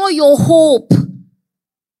 money is not your hope.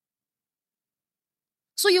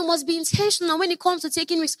 So you must be intentional when it comes to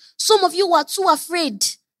taking risks. Some of you are too afraid.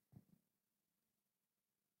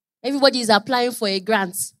 Everybody is applying for a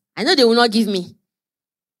grant. I know they will not give me.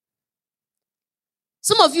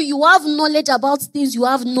 Some of you have knowledge about things you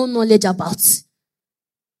have no knowledge about. This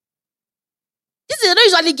is, they don't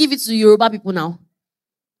usually give it to Yoruba people now.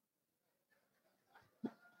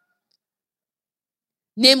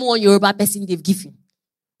 Name one Yoruba person they've given.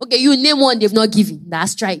 Okay, you name one they've not given.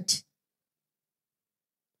 That's right.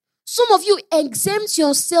 Some of you exempt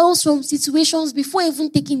yourselves from situations before even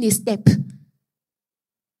taking a step.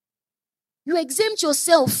 You exempt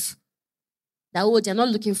yourself. That they're not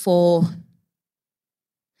looking for.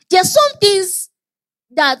 There are some things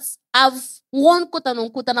that I've won, quote and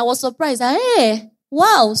unquote, and I was surprised. Hey,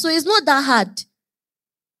 wow, so it's not that hard.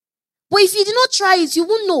 But if you did not try it, you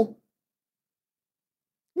won't know.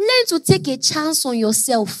 Learn to take a chance on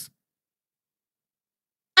yourself.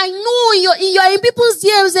 I know you're in people's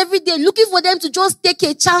DMs every day looking for them to just take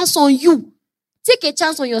a chance on you. Take a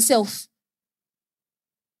chance on yourself.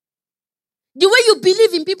 The way you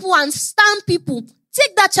believe in people and stand people,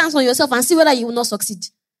 take that chance on yourself and see whether you will not succeed.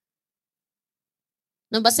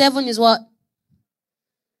 Number 7 is what?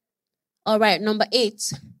 All right, number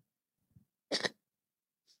 8.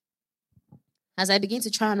 As I begin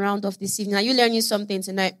to try and round off this evening, are you learning something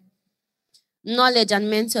tonight? Knowledge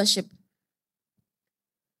and mentorship.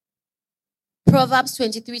 Proverbs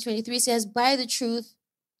 23:23 says, buy the truth,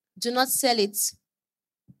 do not sell it.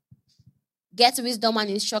 Get wisdom and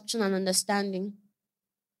instruction and understanding.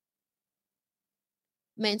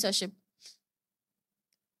 Mentorship.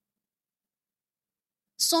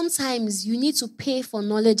 Sometimes you need to pay for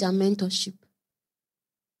knowledge and mentorship.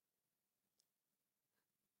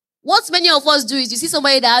 What many of us do is you see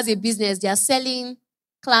somebody that has a business, they are selling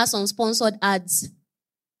class on sponsored ads.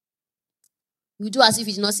 You do as if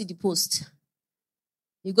you did not see the post.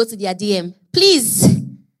 You go to their DM. Please,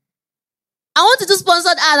 I want to do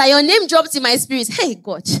sponsored ad and your name dropped in my spirit. Hey,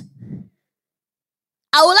 God.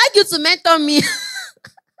 I would like you to mentor me.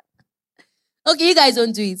 Okay, you guys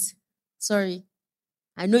don't do it. Sorry.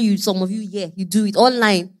 I know some of you, you do it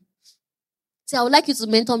online. Say, I would like you to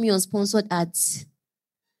mentor me on sponsored ads.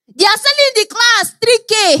 They are selling the class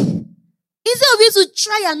 3K. Instead of you to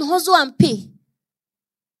try and hustle and pay,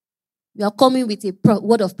 you are coming with a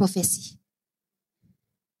word of prophecy.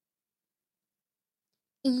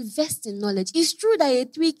 Invest in knowledge. It's true that a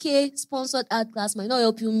 3K sponsored ad class might not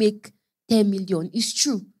help you make 10 million. It's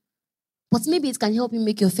true. But maybe it can help you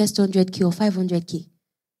make your first 100K or 500K.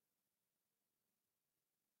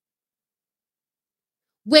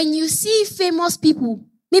 When you see famous people,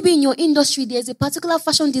 maybe in your industry, there's a particular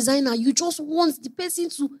fashion designer, you just want the person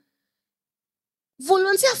to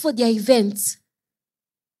volunteer for their event.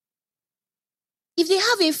 If they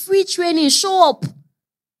have a free training, show up.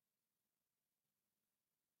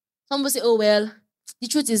 Somebody say, oh, well, the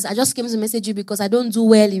truth is, I just came to message you because I don't do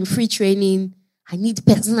well in free training. I need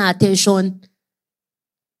personal attention.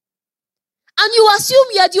 And you assume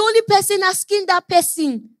you're the only person asking that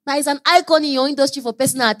person that is an icon in your industry for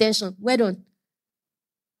personal attention. Well done.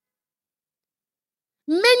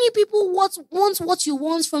 Many people want what you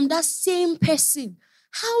want from that same person.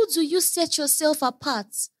 How do you set yourself apart?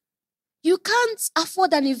 You can't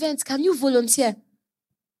afford an event. Can you volunteer?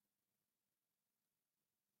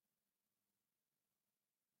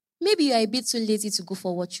 Maybe you are a bit too lazy to go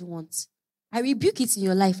for what you want. I rebuke it in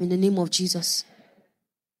your life in the name of Jesus.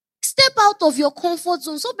 Step out of your comfort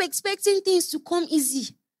zone. Stop expecting things to come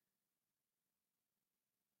easy.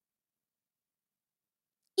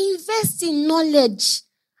 Invest in knowledge.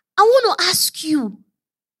 I want to ask you.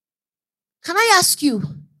 Can I ask you?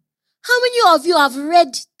 How many of you have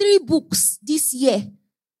read 3 books this year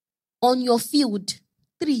on your field?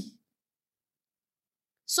 3.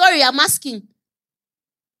 Sorry, I'm asking.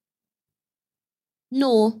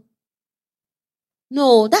 No,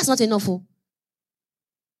 that's not enough.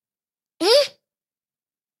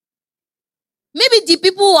 Maybe the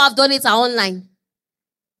people who have done it are online.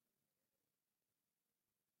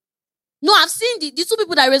 No, I've seen the 2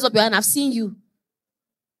 people that raised up your hand. I've seen you.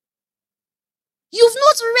 You've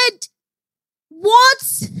not read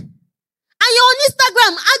what? And you're on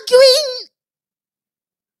Instagram arguing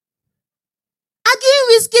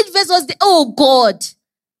Wizkid versus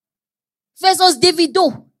versus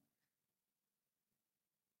Davido.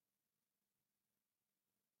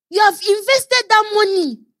 You have invested that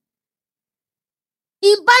money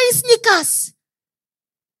in buying sneakers.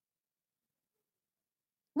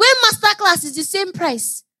 When masterclass is the same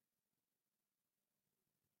price.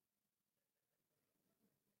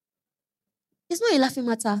 It's not a laughing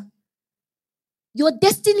matter. Your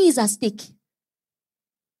destiny is at stake.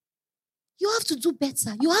 You have to do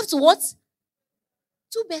better. You have to what?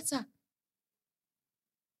 Do better.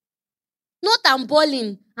 Not I'm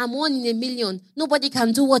balling. I'm 1 in a million. Nobody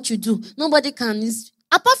can do what you do. Nobody can.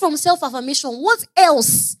 Apart from self-affirmation, what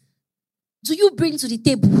else do you bring to the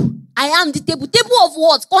table? I am the table. Table of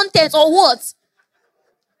what? Content or what?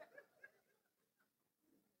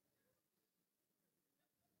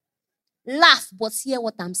 Laugh, but hear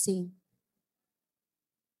what I'm saying.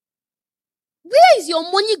 Where is your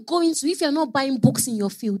money going to if you're not buying books in your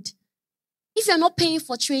field? If you're not paying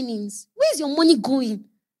for trainings, where is your money going?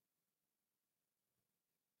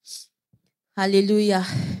 Hallelujah.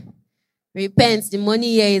 Repent. The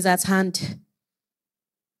money here is at hand.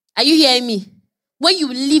 Are you hearing me? When you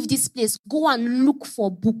leave this place, go and look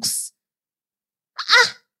for books.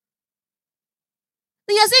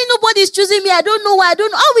 Then you're saying nobody is choosing me. I don't know why. I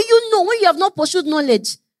don't know. How will you know when you have not pursued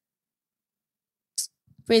knowledge?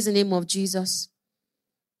 Praise the name of Jesus.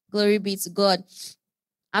 Glory be to God.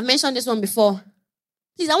 I've mentioned this one before.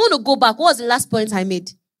 Please, I want to go back. What was the last point I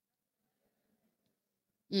made?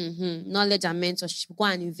 Knowledge and mentorship. Go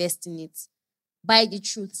and invest in it. Buy the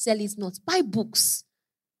truth. Sell it not. Buy books.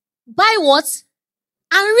 Buy what?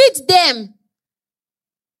 And read them.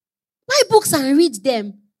 Buy books and read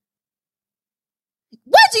them.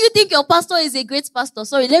 Why do you think your pastor is a great pastor?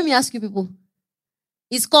 Sorry, let me ask you people.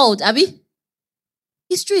 It's called, Abby?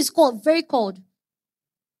 It's true, it's called. Very called.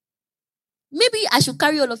 Maybe I should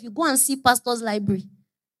carry all of you. Go and see pastor's library.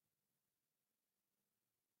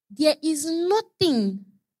 There is nothing,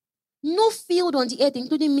 no field on the earth,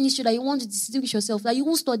 including ministry, that you want to distinguish yourself, that you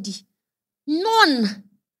won't study. None.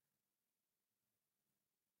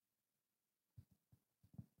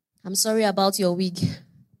 I'm sorry about your wig.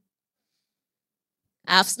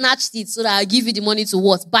 I've snatched it so that I'll give you the money to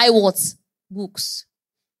what? Buy what? Books.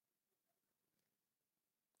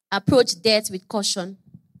 Approach debt with caution.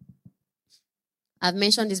 I've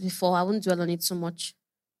mentioned this before. I won't dwell on it too much.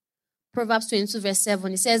 Proverbs 22 verse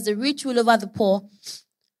 7. It says, the rich rule over the poor,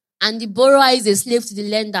 and the borrower is a slave to the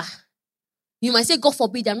lender. You might say, God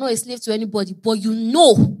forbid, I'm not a slave to anybody, but you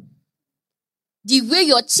know the way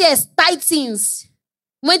your chest tightens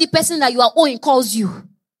when the person that you are owing calls you.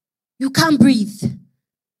 You can't breathe.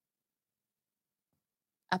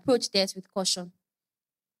 Approach debt with caution.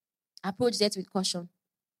 Approach debt with caution.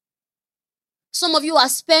 Some of you are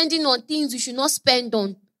spending on things you should not spend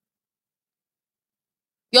on.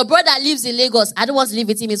 Your brother lives in Lagos. I don't want to live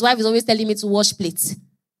with him. His wife is always telling me to wash plates.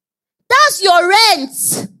 That's your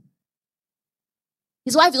rent.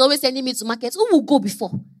 His wife is always sending me to market. Who will go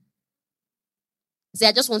before? He said,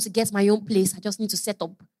 I just want to get my own place. I just need to set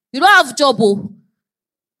up. You don't have a job, oh.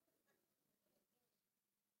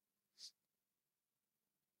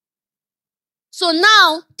 So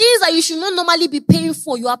now, things that you should not normally be paying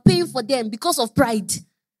for, you are paying for them because of pride.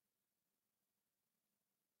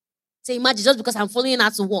 Say, imagine, just because I'm following her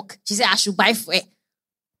to work, she said, I should buy fuel.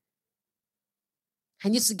 I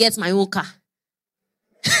need to get my own car.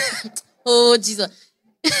 Oh, Jesus.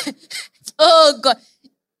 Oh, God.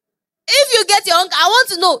 If you get your own car, I want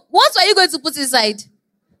to know, what are you going to put inside?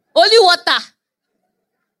 Only water.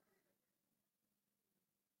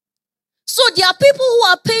 So there are people who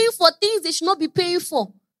are paying for things they should not be paying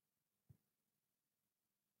for.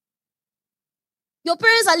 Your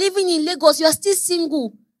parents are living in Lagos, you are still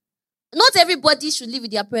single. Not everybody should live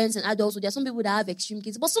with their parents and adults. So there are some people that have extreme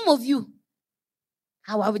kids. But some of you,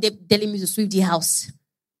 how are they telling me to sweep the house?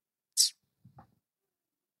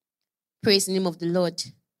 Praise the name of the Lord.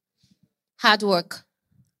 Hard work.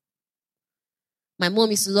 My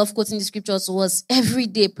mom used to love quoting the scriptures to us every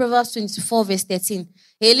day. Proverbs 24 verse 13.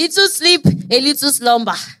 A little sleep, a little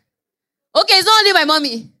slumber. Okay, it's not only my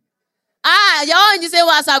mommy. You're all in the same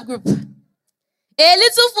WhatsApp group. A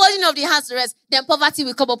little folding of the hands to rest, then poverty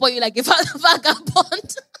will come upon you like a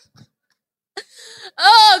vagabond.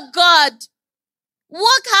 Oh God.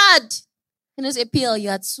 Work hard. You know, say, PL, you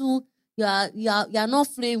are not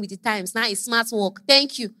flowing with the times. Now it's smart work.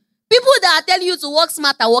 Thank you. People that are telling you to work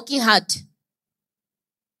smart are working hard.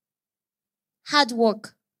 Hard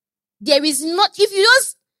work. There's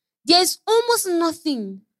almost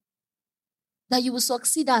nothing that you will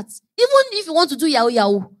succeed at. Even if you want to do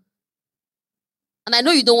Yahoo. And I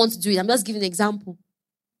know you don't want to do it. I'm just giving an example.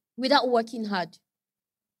 Without working hard.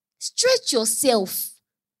 Stretch yourself.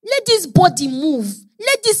 Let this body move.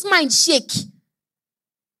 Let this mind shake.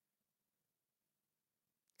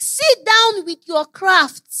 Sit down with your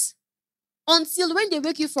crafts until when they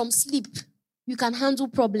wake you from sleep, you can handle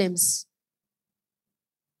problems.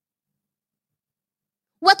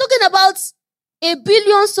 We're talking about 1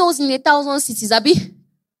 billion souls in 1,000 cities, Abi.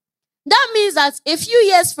 That means that a few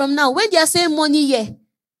years from now, when they are saying money here,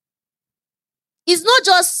 it's not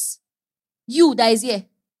just you that is here.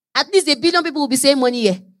 At least 1 billion people will be saying money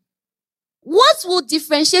here. What will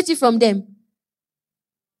differentiate you from them?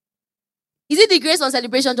 Is it the grace on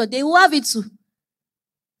celebration? They will have it too.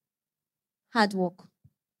 Hard work.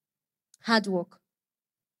 Hard work.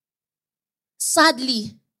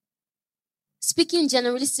 Sadly, speaking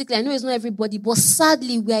generalistically, I know it's not everybody, but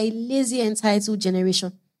sadly, we are a lazy, entitled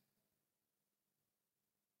generation.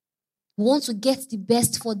 We want to get the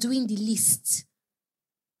best for doing the least.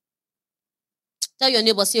 Tell your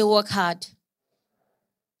neighbor, say, work hard.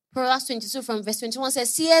 Proverbs 22 from verse 21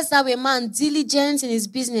 says, seest thou a man diligent in his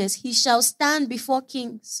business, he shall stand before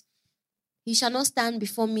kings. He shall not stand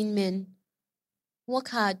before mean men. Work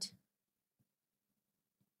hard.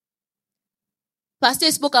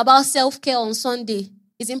 Pastor spoke about self-care on Sunday.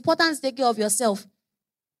 It's important to take care of yourself.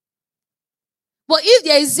 But if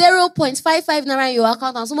there is 0.55 naira in your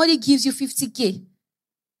account and somebody gives you 50K,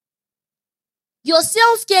 your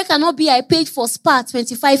self-care cannot be, I paid for spa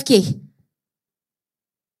 25K.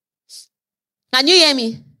 Can you hear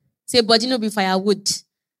me? Say, body no be firewood.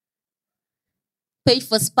 Paid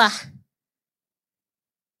for spa.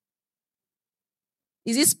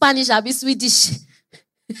 Is it Spanish or be Swedish?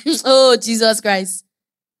 Oh, Jesus Christ.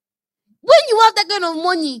 When you have that kind of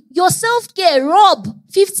money, your self-care, rob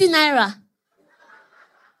 50 naira.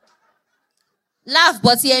 Laugh,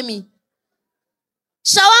 but hear me.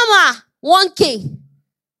 Shawarma, 1K.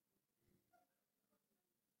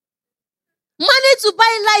 Money to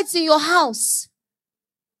buy lights in your house.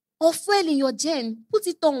 Or fuel in your gen. Put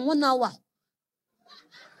it on 1 hour.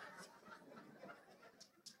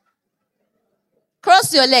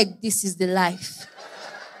 Cross your leg. This is the life.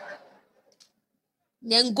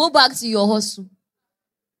 Then go back to your hustle.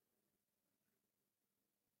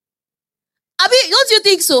 Abi, don't you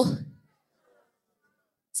think so?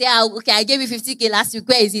 Say, okay, I gave you 50K last week.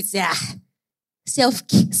 Where is it? Say, self.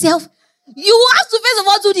 You have to first of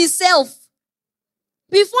all do this self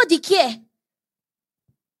before the care.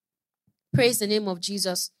 Praise the name of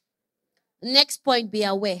Jesus. Next point, be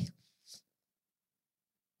aware.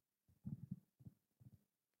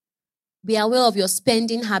 Be aware of your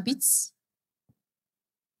spending habits.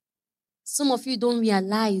 Some of you don't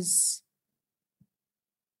realize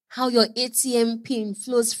how your ATM pin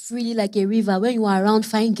flows freely like a river when you are around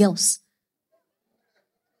fine girls.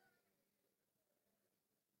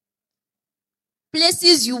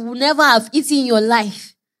 Places you will never have eaten in your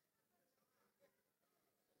life.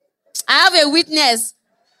 I have a witness.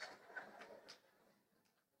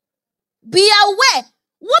 Be aware.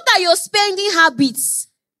 What are your spending habits?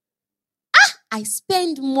 I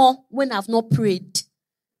spend more when I've not prayed.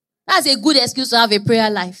 That's a good excuse to have a prayer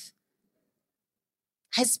life.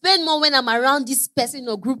 I spend more when I'm around this person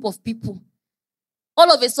or group of people.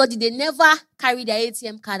 All of a sudden, they never carry their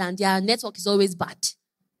ATM card and their network is always bad.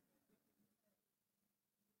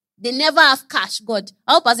 They never have cash. God,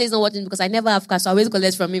 I hope Pastor is not watching because I never have cash, so I always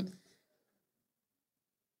collect from him.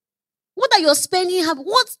 What are your spending habits?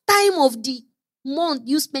 What time of the month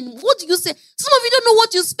you spend? What do you say? Some of you don't know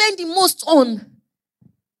what you spend the most on.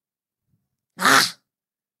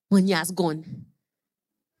 Money has gone.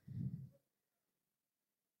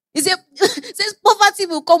 It says poverty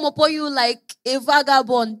will come upon you like a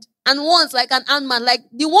vagabond, and once like an ant-man, like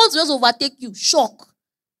the ones just overtake you. Shock.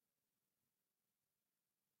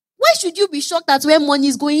 Why should you be shocked at where money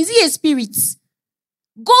is going? Is it a spirit?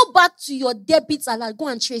 Go back to your debit alert. Go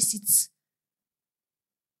and trace it.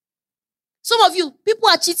 Some of you, people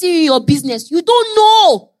are cheating in your business. You don't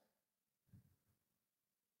know.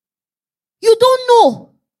 You don't know.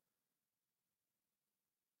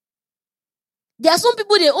 There are some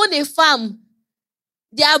people, they own a farm.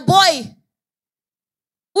 Their boy,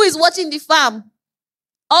 who is watching the farm,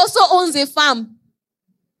 also owns a farm.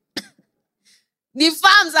 The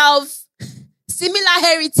farms are of similar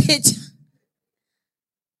heritage.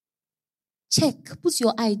 Check. Put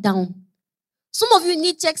your eye down. Some of you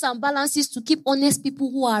need checks and balances to keep honest people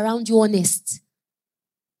who are around you honest.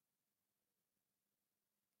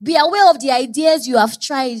 Be aware of the ideas you have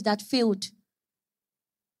tried that failed.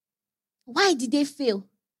 Why did they fail?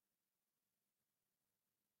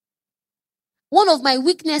 One of my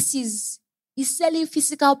weaknesses is selling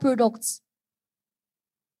physical products.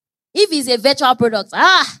 If it's a virtual product,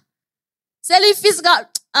 selling physical,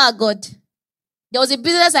 God. There was a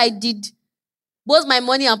business I did. Both my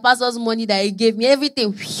money and pastor's money that he gave me,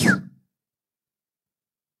 everything.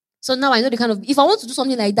 So now I know the kind of, if I want to do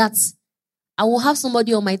something like that, I will have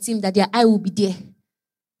somebody on my team that their eye will be there.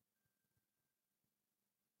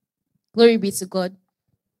 Glory be to God.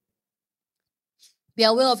 Be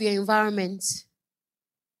aware of your environment.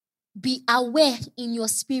 Be aware in your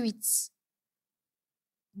spirits.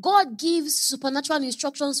 God gives supernatural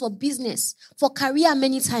instructions for business, for career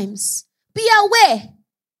many times. Be aware.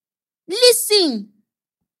 Listen.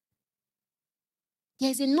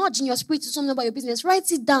 There's a nudge in your spirit to something about your business.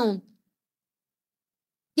 Write it down.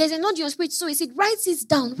 There's a nudge in your spirit, so he said, write it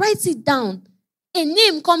down. Write it down. A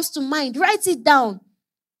name comes to mind. Write it down.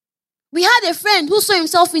 We had a friend who saw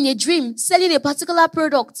himself in a dream selling a particular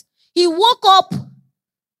product. He woke up,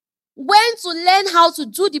 went to learn how to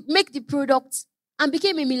make the product, and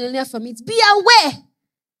became a millionaire from it. Be aware.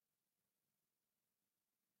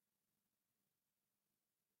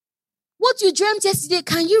 What you dreamt yesterday,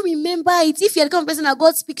 can you remember it? If you're the kind of person that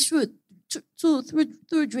God speaks through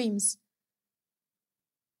dreams.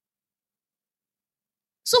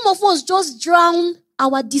 Some of us just drown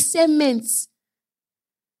our discernment.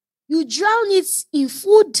 You drown it in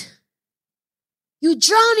food. You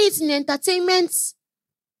drown it in entertainment.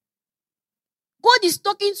 God is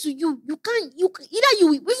talking to you. Even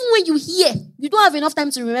when you hear, you don't have enough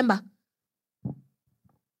time to remember.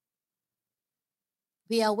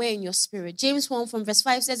 Be aware in your spirit. James 1 from verse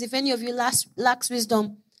 5 says, if any of you lacks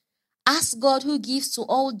wisdom, ask God who gives to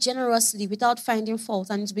all generously without finding fault,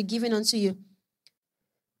 and it will be given unto you.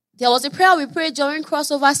 There was a prayer we prayed during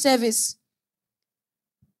crossover service.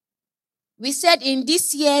 We said in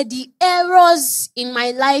this year, the errors in my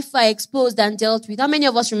life are exposed and dealt with. How many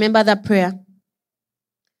of us remember that prayer?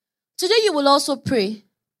 Today you will also pray.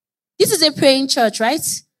 This is a praying church, right?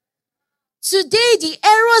 Today, the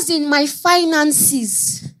errors in my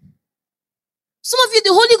finances. Some of you,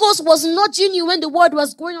 the Holy Ghost was nudging you when the word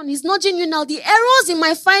was going on. He's nudging you now. The errors in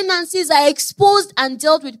my finances are exposed and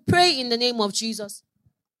dealt with. Pray in the name of Jesus.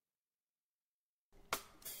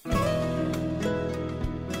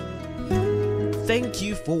 Thank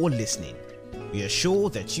you for listening. We are sure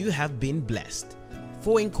that you have been blessed.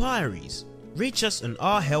 For inquiries, reach us on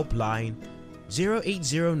our helpline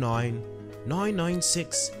 0809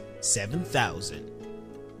 996 7000.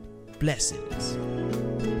 Blessings.